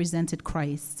Boaz represented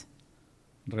Christ.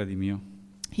 redimió.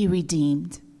 He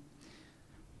redeemed.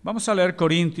 Vamos a leer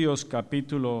Corintios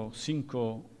capítulo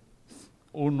 5,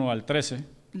 1 al 13.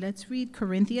 Let's read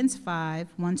Corinthians 5,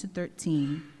 1 to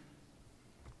 13.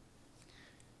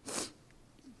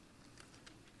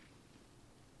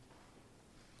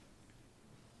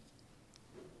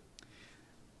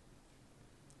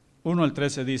 Uno al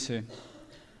 13 dice: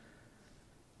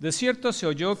 de cierto se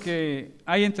oyó que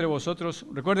hay entre vosotros,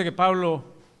 recuerde que Pablo,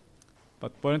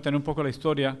 para poder entender un poco la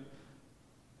historia,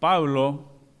 Pablo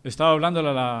estaba hablando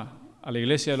a la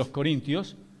iglesia de los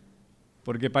Corintios,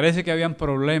 porque parece que habían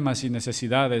problemas y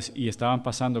necesidades y estaban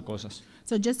pasando cosas.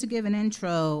 So just to give an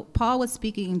intro, Paul was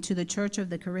speaking to the church of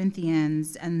the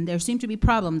Corinthians, and there seemed to be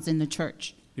problems in the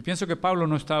church. Y pienso que Pablo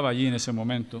no estaba allí en ese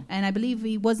momento, And I believe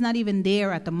he was not even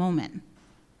there at the moment.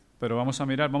 pero vamos a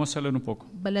leer un poco.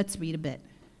 But let's read a bit.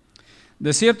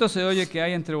 De cierto se oye que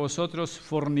hay entre vosotros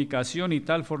fornicación y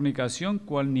tal fornicación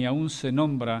cual ni aún se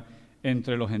nombra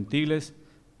entre los gentiles,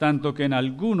 tanto que en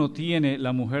alguno tiene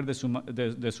la mujer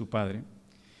de su padre.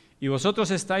 Y vosotros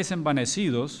estáis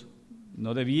envanecidos,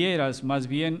 no debieras más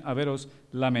bien haberos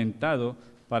lamentado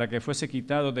para que fuese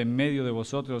quitado de en medio de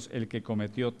vosotros el que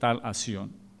cometió tal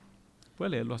acción.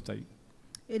 Puede leerlo hasta ahí.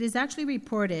 It is actually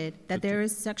reported that there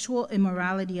is sexual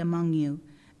immorality among you,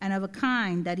 and of a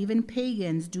kind that even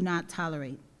pagans do not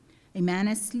tolerate. A man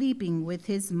is sleeping with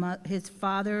his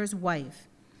father's wife,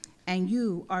 and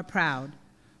you are proud.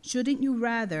 Shouldn't you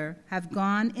rather have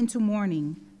gone into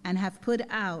mourning and have put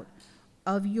out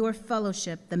of your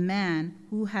fellowship the man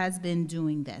who has been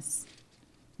doing this?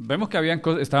 Vemos que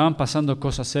estaban pasando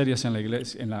cosas serias en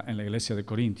la iglesia de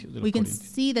Corintios. We can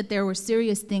see that there were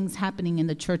serious things happening in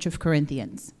the church of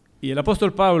Corinthians. Y el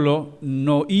apóstol Pablo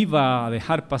no iba a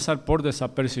dejar pasar por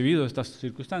desapercibido estas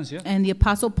circunstancias. And the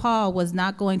Apostle Paul was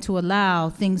not going to allow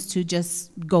things to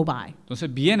just go by.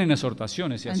 Entonces vienen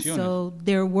exhortaciones y And acciones so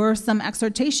there were some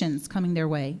exhortations coming their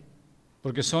way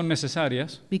porque son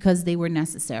necesarias. because they were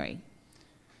necessary.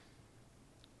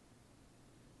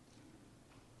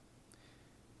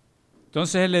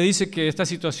 Entonces él le dice que esta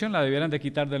situación la debieran de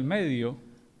quitar del medio.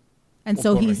 And O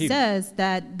so he corregir. says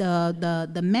that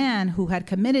the man who had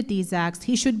committed these acts,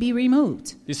 he should be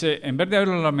removed. Dice, en vez de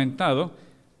haberlo lamentado,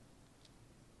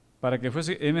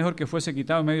 es mejor que fuese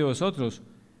quitado en medio de vosotros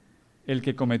el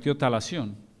que cometió tal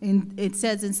acción. And it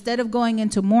says instead of going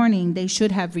into mourning, they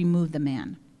should have removed the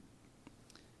man.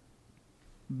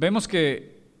 Vemos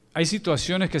que hay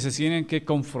situaciones que se tienen que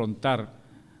confrontar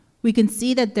We can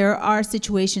see that there are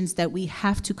situations that we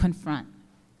have to confront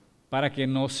para que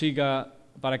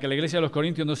la iglesia de los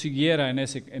Corintios no siguiera en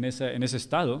ese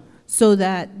estado. so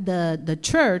that the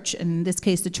church, and in this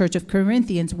case the church of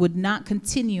Corinthians, would not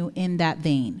continue in that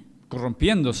vein.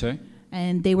 Corrompiéndose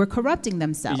And they were corrupting y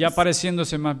themselves. ya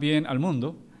pareciéndose más bien al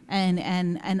mundo,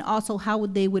 And also how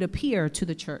they would appear to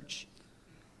the church.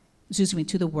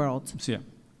 To the world. sí.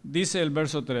 Dice el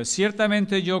verso 3,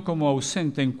 ciertamente yo como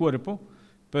ausente en cuerpo,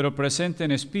 pero presente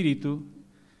en espíritu,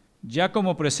 ya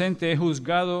como presente he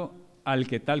juzgado al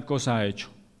que tal cosa ha hecho.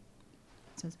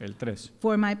 El 3.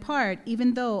 For my part,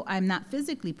 even though I'm not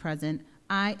physically present,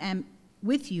 I am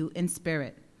with you in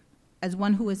spirit, as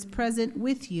one who is present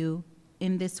with you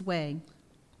in this way.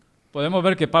 Podemos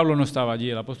ver que Pablo no estaba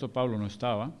allí, el apóstol Pablo no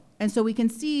estaba, And so we can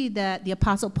see that the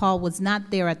Apostle Paul was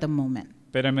not there at the moment.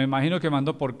 pero me imagino que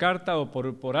mandó por carta o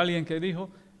por alguien que dijo,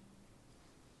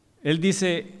 él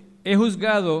dice, he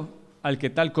juzgado al que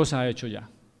tal cosa ha hecho ya.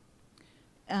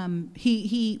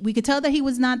 We could tell that he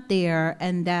was not there,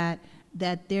 and that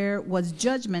there was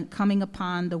judgment coming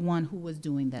upon the one who was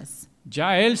doing this.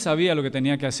 Ya él sabía lo que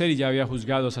tenía que hacer y ya había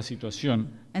juzgado esa situación,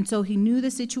 And so he knew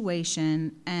the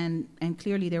situation, and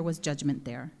clearly there was judgment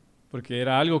there. porque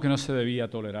era algo que no se debía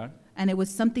tolerar. And it was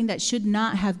something that should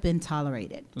not have been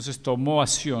tolerated. Entonces tomó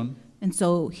acción, And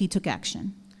so he took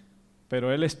action.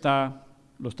 pero él lo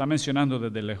está mencionando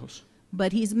desde lejos,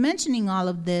 But he's mentioning all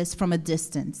of this from a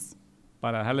distance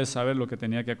para dejarles saber lo que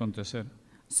tenía que acontecer.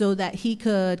 so that he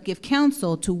could give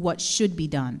counsel to what should be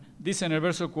done. Dice en el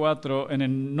verso 4, en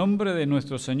el nombre de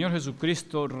nuestro Señor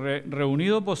Jesucristo,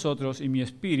 reunidos vosotros y mi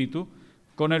espíritu,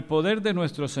 con el poder de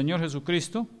nuestro Señor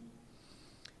Jesucristo,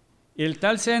 el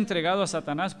tal sea entregado a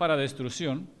Satanás para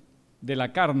destrucción de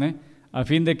la carne, a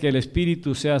fin de que el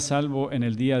espíritu sea salvo en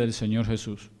el día del Señor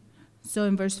Jesús. So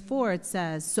in verse 4 it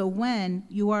says, So when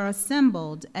you are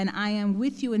assembled, and I am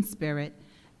with you in spirit,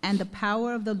 and the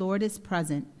power of the Lord is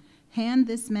present, hand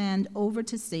this man over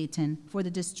to Satan for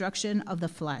the destruction of the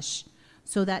flesh,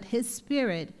 so that his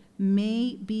spirit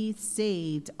may be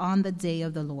saved on the day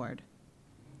of the Lord.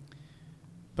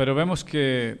 Pero vemos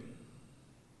que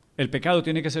El pecado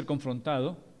tiene que ser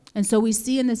confrontado And so we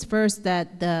see in this verse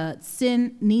that the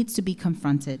sin needs to be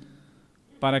confronted.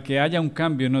 para que haya un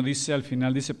cambio, no dice al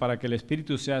final, dice para que el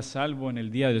espíritu sea salvo en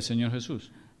el día del Señor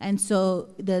Jesús. And so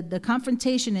the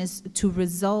confrontation is to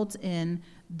result in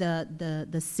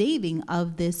the saving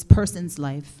of this person's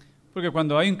life. Porque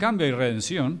cuando hay un cambio y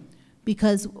redención,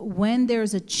 Because when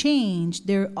there's a change,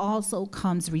 there also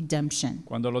comes redemption.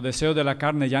 cuando los deseos de la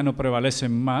carne ya no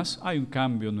prevalecen más, hay un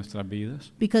cambio en nuestras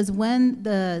vidas. Because when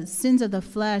the sins of the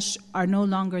flesh are no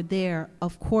longer there,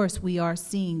 of course we are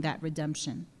seeing that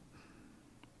redemption.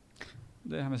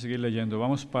 Déjame seguir leyendo,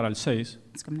 vamos para el 6.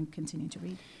 I'm going to continue to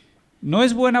read. No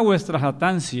es buena vuestra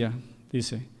jactancia,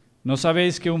 dice. ¿No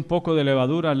sabéis que un poco de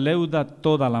levadura leuda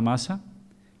toda la masa?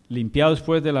 Limpiaos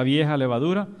pues de la vieja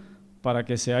levadura, para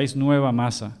que seáis nueva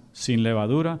masa, sin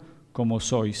levadura, como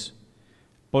sois.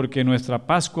 Porque nuestra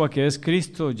Pascua, que es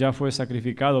Cristo, ya fue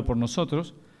sacrificado por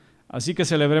nosotros, así que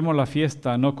celebremos la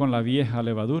fiesta no con la vieja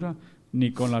levadura,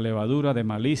 ni con la levadura de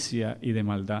malicia y de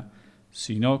maldad,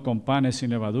 sino con panes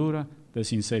sin levadura, de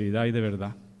sinceridad y de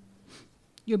verdad.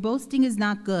 Your boasting is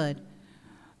not good.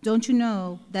 Don't you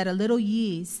know that a little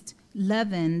yeast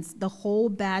leavens the whole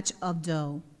batch of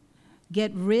dough?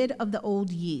 Get rid of the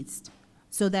old yeast,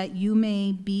 so that you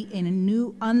may be in a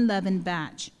new unleavened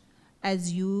batch,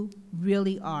 as you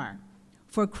really are.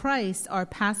 For Christ, our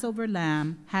Passover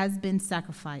lamb, has been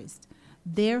sacrificed.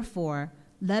 Therefore,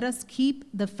 let us keep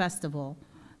the festival,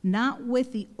 not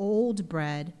with the old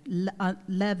bread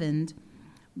leavened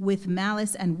with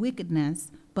malice and wickedness,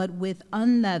 but with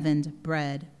unleavened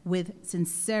bread, with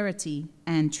sincerity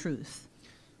and truth.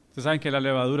 Ustedes saben que la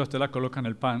levadura usted la coloca en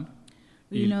el pan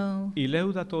You know y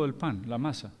leuda todo el pan, la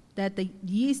masa. that the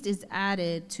yeast is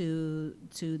added to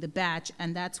the batch,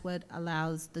 and that's what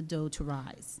allows the dough to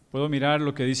rise. Puedo mirar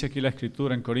lo que dice aquí la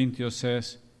Escritura en Corintios,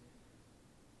 es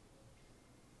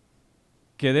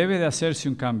que debe de hacerse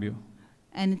un cambio,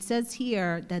 And it says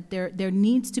here that there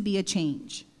needs to be a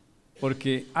change.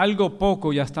 porque algo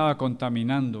poco ya estaba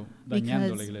contaminando,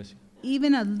 dañando la Because iglesia.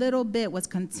 even a little bit was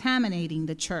contaminating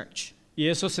the church. Y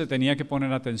eso se tenía que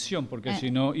poner atención, porque si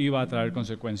no iba a traer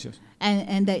consecuencias.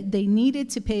 And they needed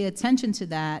to pay attention to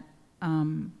that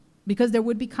because there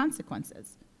would be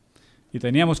consequences. Y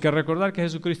teníamos que recordar que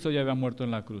Jesucristo ya había muerto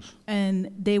en la cruz. And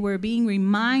they were being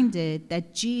reminded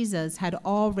that Jesus had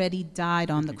already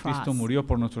died on the Que cross Cristo murió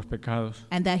por nuestros pecados.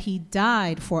 and that he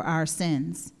died for our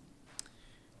sins.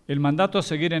 El mandato a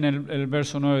seguir en el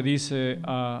verso 9 dice,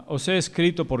 os he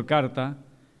escrito por carta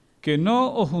que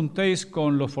no os juntéis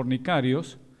con los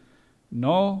fornicarios,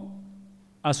 no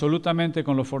absolutamente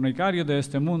con los fornicarios de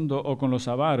este mundo, o con los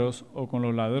avaros, o con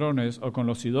los ladrones, o con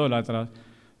los idólatras,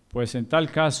 pues en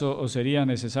tal caso os sería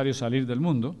necesario salir del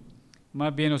mundo.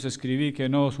 Más bien os escribí que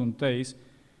no os juntéis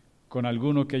con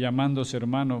alguno que llamándose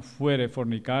hermano fuere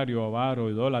fornicario, avaro,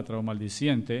 idólatra o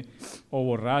maldiciente, o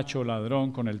borracho o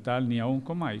ladrón, con el tal ni aun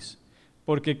comáis.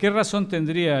 Porque ¿qué razón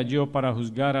tendría yo para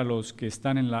juzgar a los que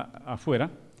están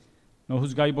afuera? ¿No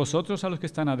juzgáis vosotros a los que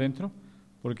están adentro?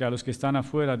 Porque a los que están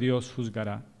afuera Dios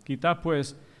juzgará. Quitad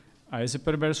pues a ese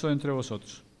perverso de entre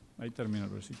vosotros. Ahí termina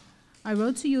el versículo. I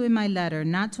wrote to you in my letter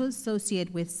not to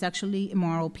associate with sexually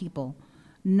immoral people,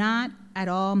 not at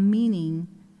all meaning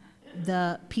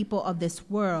the people of this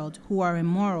world who are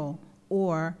immoral,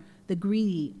 or the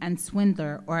greedy and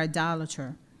swindler or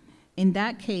idolater. In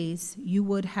that case, you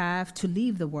would have to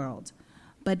leave the world.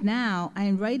 But now I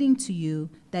am writing to you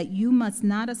that you must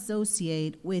not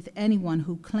associate with anyone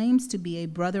who claims to be a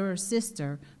brother or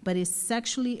sister, but is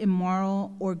sexually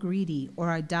immoral or greedy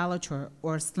or idolater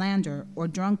or slanderer or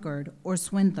drunkard or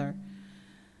swindler.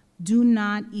 Do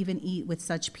not even eat with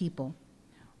such people.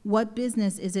 What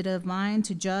business is it of mine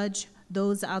to judge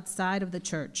those outside of the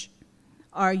church?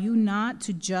 Are you not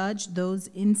to judge those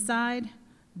inside?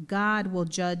 God will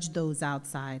judge those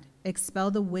outside.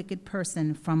 Expel the wicked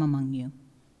person from among you.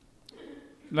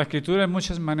 La Escritura en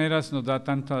muchas maneras nos da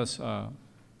tantas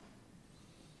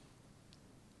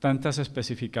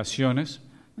especificaciones,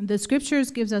 The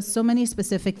scriptures gives us so many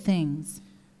specific things,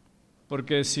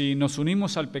 porque si nos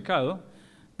unimos al pecado,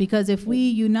 because if we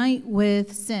unite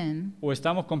with sin o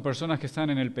estamos con personas que están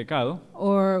en el pecado,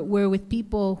 or we're with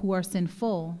people who are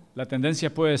sinful, la tendencia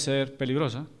puede ser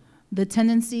peligrosa, the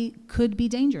tendency could be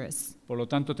dangerous. por lo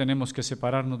tanto tenemos que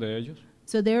separarnos de ellos.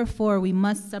 So therefore, we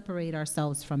must separate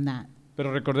ourselves from that.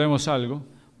 Pero recordemos algo,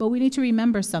 But we need to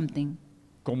remember something,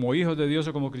 como hijos de Dios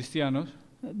o como cristianos,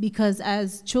 because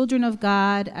as children of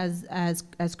God,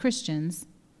 as Christians,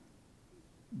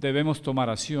 debemos tomar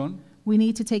acción we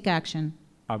need to take action,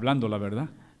 hablando la verdad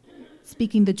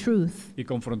speaking the truth y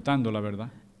confrontando la verdad.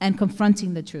 and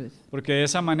confronting the truth. Porque de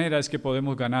esa manera es que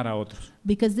podemos ganar a otros.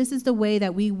 Because this is the way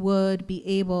that we would be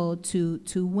able to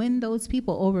win those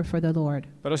people over for the Lord.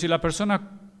 Pero si la persona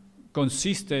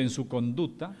consiste en su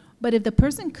conducta, But if the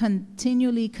person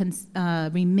continually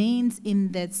remains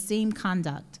in that same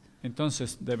conduct,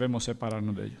 entonces debemos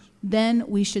separarnos de ellos. then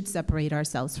we should separate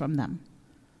ourselves from them.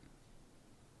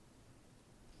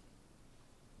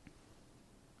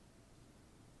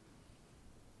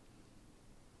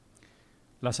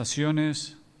 Las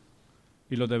acciones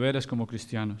y los deberes como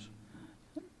cristianos.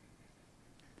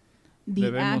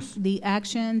 Debemos- The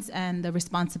actions and the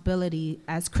responsibility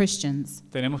as Christians,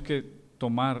 Tenemos que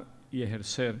tomar y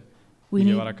ejercer we y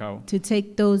need llevar a cabo. to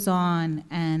take those on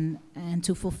and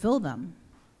to fulfill them.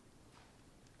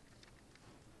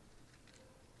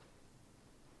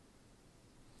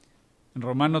 En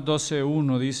Romanos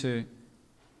 12:1 dice,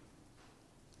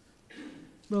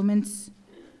 Romans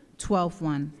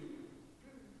 12:1.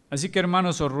 así que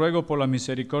hermanos os ruego por la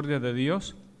misericordia de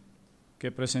Dios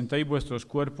que presentéis vuestros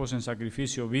cuerpos en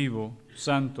sacrificio vivo,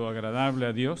 santo, agradable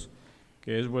a Dios,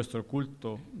 que es vuestro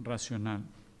culto racional.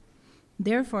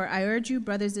 Therefore, I urge you,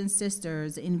 brothers and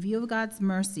sisters, in view of God's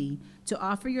mercy, to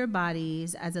offer your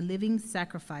bodies as a living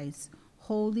sacrifice,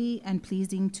 holy and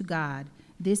pleasing to God.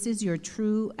 This is your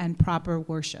true and proper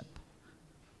worship.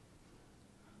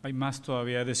 Hay más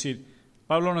todavía, es decir,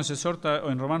 Pablo nos exhorta,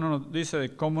 en Romanos nos dice de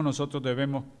cómo nosotros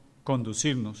debemos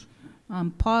conducirnos,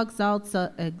 Paul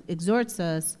exhorts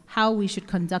us how we should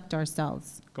conduct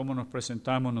ourselves, cómo nos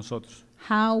presentamos nosotros.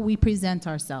 how we present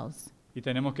ourselves. Y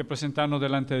tenemos que presentarnos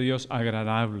delante de Dios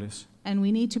agradables. And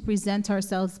we need to present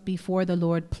ourselves before the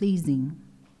Lord pleasing.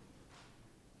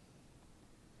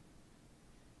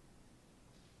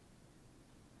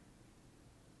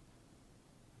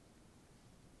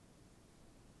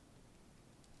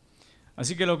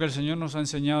 Así que lo que el Señor nos ha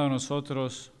enseñado a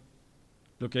nosotros,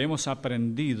 lo que hemos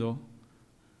aprendido,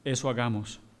 eso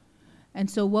hagamos. And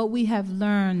so what we have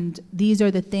learned, these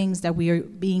are the things that we are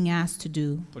being asked to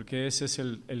do, Porque ese es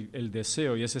el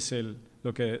deseo y ese es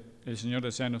lo que el Señor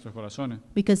desea en nuestros corazones.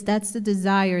 because that's the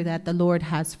desire that the Lord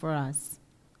has for us.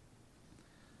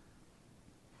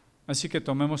 Así que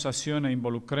tomemos acción e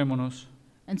involucrémonos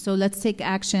And so let's take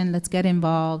action, let's get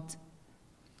involved.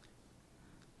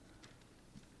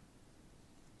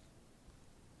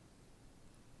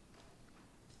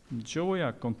 Yo voy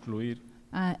a concluir.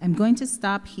 I'm going to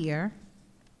stop here,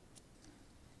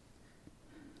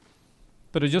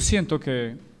 Pero yo siento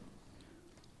que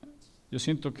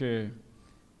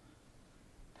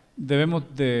debemos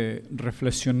de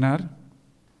reflexionar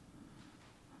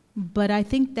but I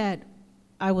think that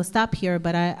I will stop here,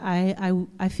 but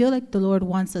I feel like the Lord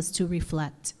wants us to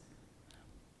reflect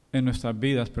en nuestras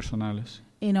vidas personales.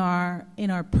 in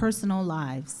our personal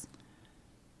lives.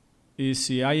 Y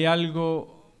si hay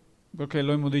algo, creo que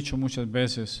lo hemos dicho muchas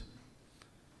veces,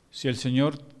 si el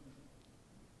Señor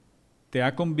te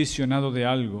ha conviccionado de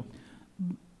algo,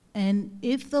 And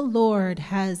if the Lord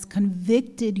has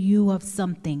convicted you of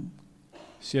something,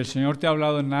 si el Señor te ha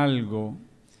hablado en algo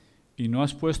y no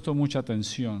has puesto mucha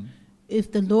atención, if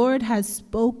the Lord has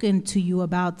spoken to you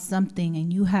about something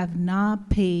and you have not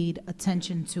paid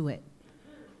attention to it,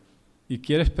 y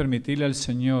quieres permitirle al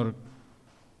Señor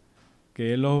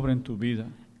que Él obre en tu vida,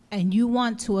 and you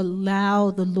want to allow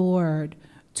the Lord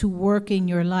to work in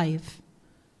your life,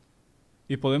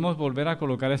 y podemos volver a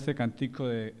colocar este cantico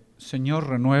de Señor,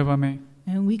 renuévame.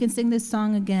 and we can sing this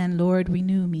song again, Lord,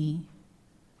 renew me.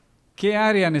 ¿Qué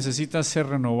área necesita ser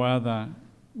renovada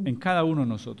en cada uno de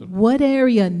nosotros? What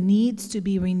area needs to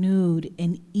be renewed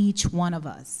in each one of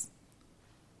us?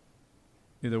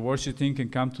 If the worship team can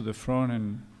come to the front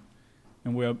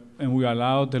and we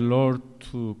allow the Lord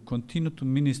to continue to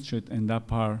minister in that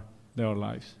part of our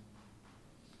lives.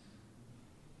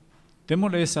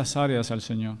 Démosle esas áreas al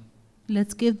Señor.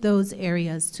 Let's give those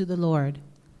areas to the Lord.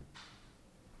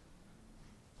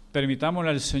 Permitámosle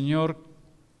al Señor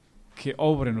que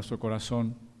obre en nuestro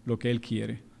corazón lo que Él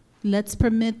quiere. Let's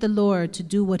permit the Lord to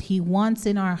do what He wants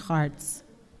in our hearts.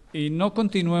 Y no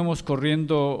continuemos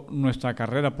corriendo nuestra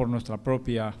carrera por nuestra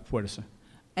propia fuerza.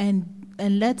 And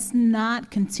let's not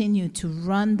continue to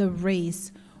run the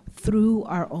race through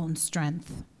our own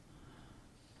strength.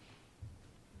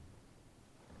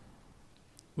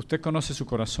 Usted conoce su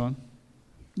corazón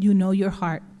You know your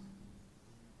heart,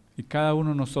 y cada uno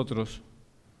de nosotros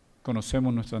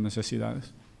conocemos nuestras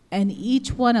necesidades. and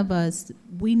each one of us,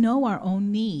 we know our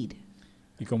own need.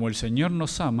 Y como el Señor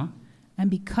nos ama, And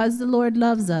because the Lord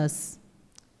loves us,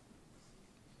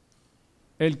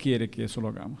 Él quiere que eso lo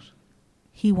hagamos.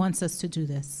 He wants us to do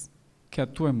this, Que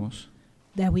actuemos,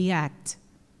 that we act,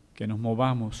 que nos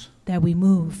movamos that we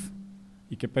move,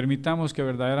 y que permitamos que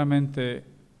verdaderamente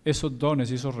esos dones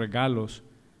y esos regalos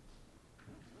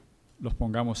los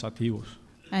pongamos activos.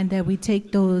 And that we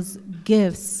take those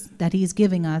gifts that He's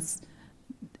giving us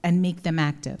and make them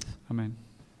active. Amén.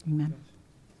 Amen.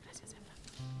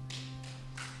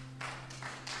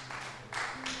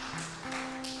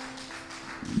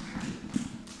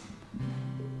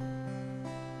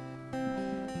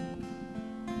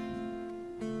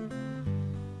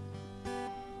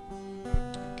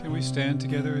 Can we stand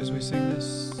together as we sing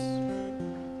this?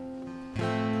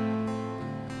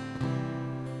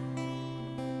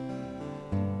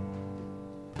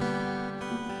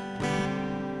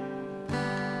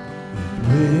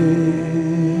 With